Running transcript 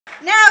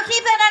Now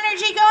keep that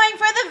energy going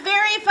for the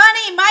very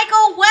funny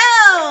Michael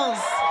Wells.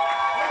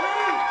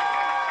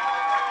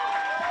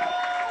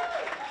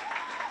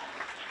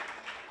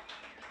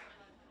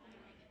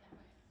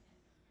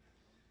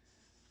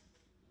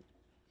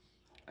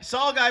 I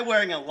saw a guy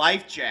wearing a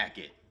life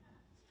jacket,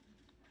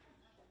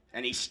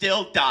 and he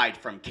still died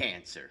from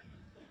cancer.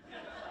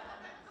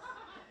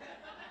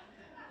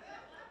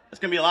 There's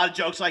going to be a lot of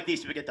jokes like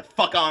these if we get the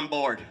fuck on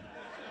board.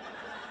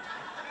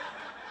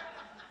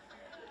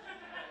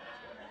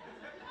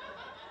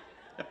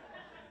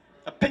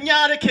 A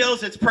piñata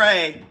kills its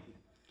prey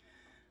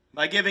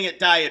by giving it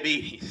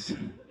diabetes.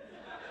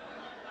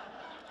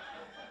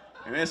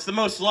 And it's the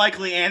most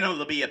likely animal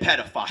to be a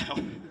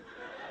pedophile.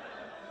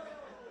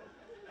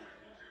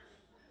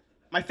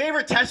 My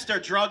favorite tests are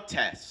drug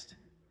tests.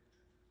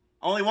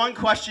 Only one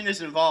question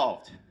is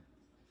involved.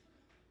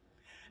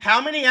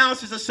 How many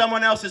ounces of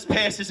someone else's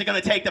piss is it going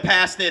to take to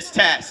pass this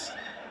test?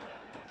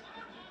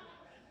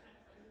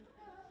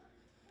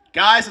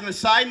 Guys, on the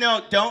side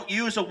note, don't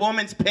use a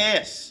woman's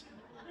piss.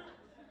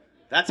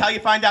 That's how you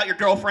find out your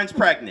girlfriend's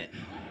pregnant.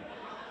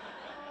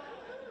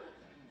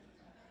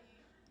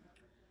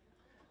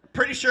 I'm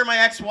pretty sure my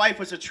ex-wife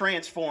was a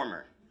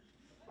transformer.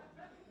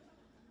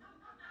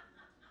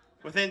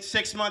 Within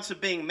 6 months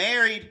of being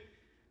married,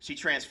 she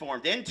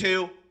transformed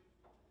into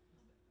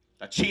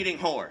a cheating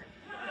whore.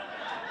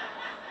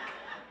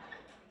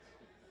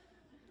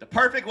 The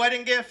perfect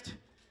wedding gift,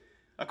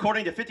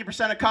 according to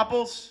 50% of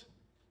couples,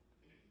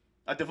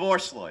 a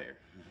divorce lawyer.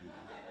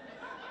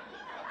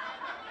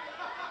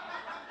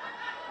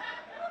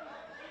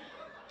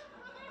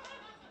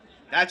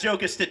 That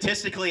joke is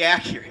statistically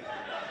accurate.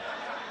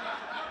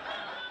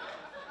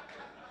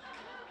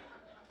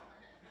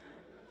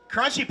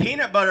 Crunchy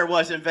peanut butter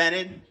was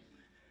invented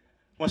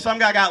when some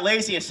guy got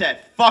lazy and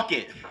said, fuck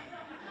it.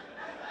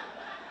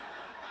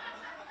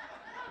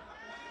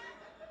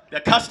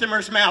 The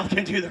customer's mouth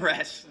can do the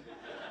rest.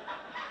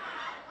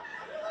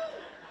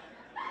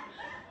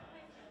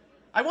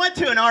 I went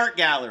to an art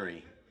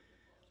gallery,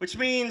 which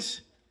means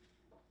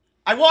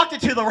I walked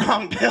into the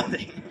wrong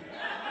building.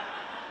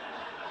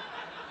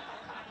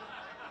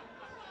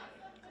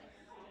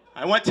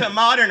 I went to a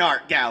modern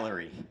art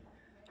gallery,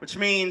 which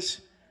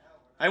means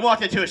I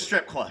walked into a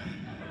strip club.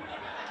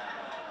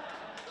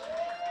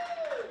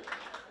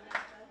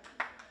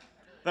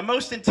 The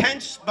most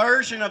intense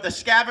version of the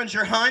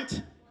scavenger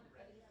hunt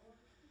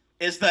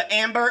is the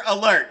Amber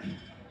Alert.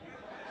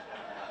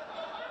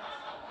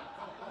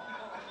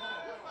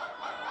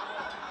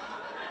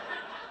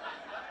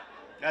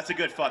 That's a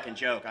good fucking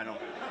joke. I don't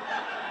give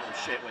a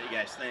shit what you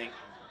guys think.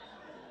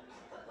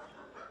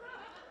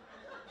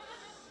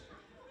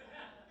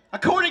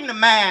 According to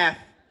math,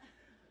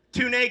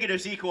 2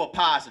 negatives equal a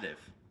positive.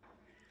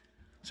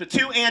 So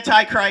 2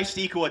 antichrists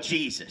equal a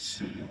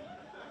Jesus.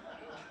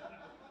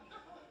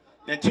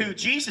 And 2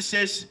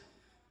 Jesuses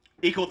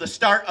equal the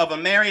start of a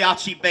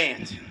mariachi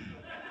band.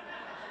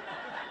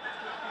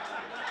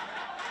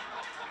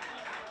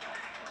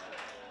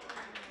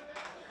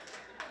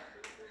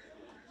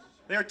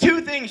 There are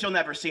 2 things you'll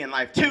never see in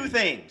life. 2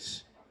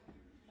 things.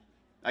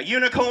 A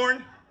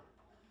unicorn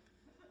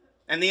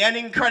and the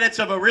ending credits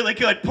of a really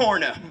good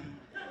porno.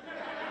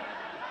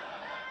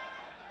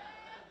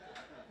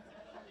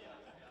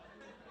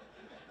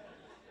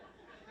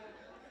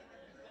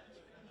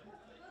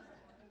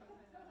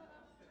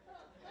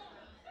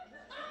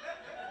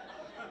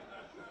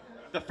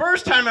 The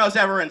first time I was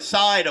ever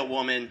inside a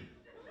woman,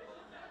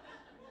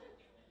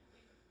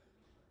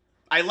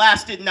 I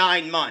lasted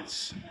 9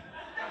 months.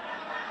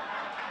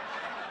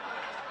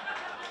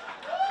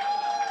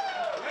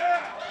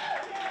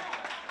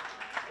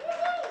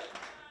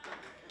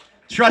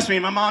 Trust me,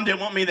 my mom didn't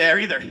want me there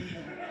either.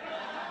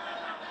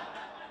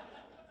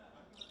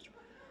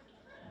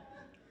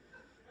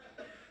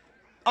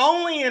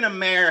 Only in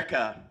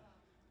America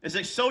is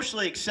it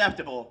socially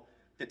acceptable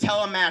to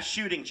tell a mass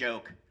shooting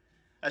joke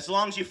as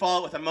long as you follow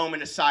it with a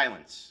moment of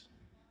silence.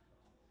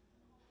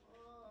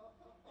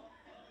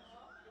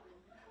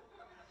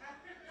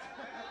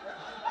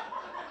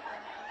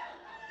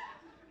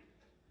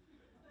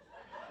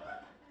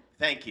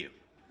 Thank you.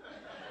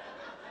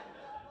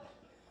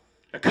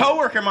 A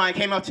coworker of mine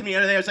came up to me the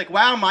other day. I was like,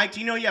 wow, Mike, do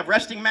you know you have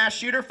resting mass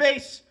shooter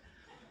face?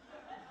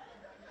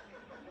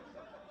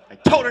 I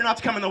told her not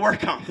to come into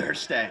work on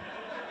Thursday.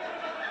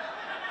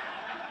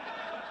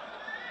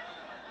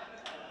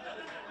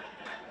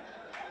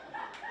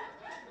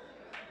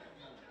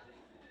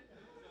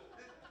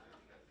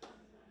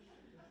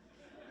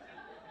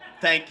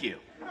 Thank you.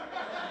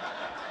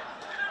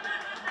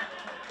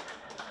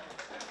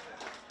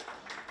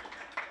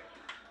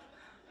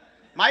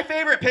 My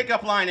favorite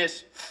pickup line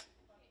is,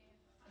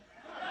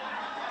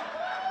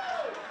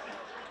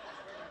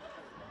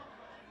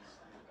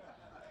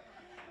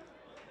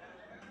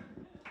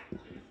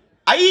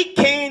 I eat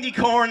candy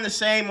corn the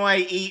same way I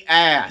eat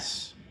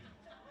ass.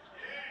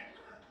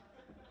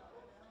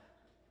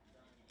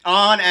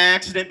 On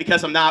accident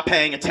because I'm not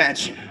paying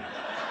attention.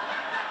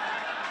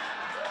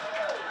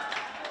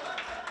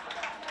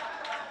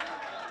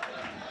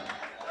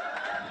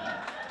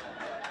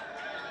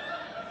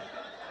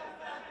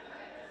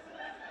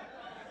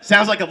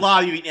 Sounds like a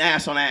lot of you eating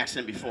ass on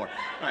accident before.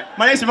 All right.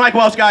 My name's Mike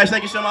Wells, guys.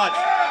 Thank you so much.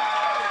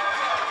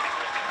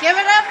 Give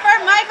it up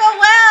for Michael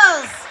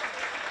Wells.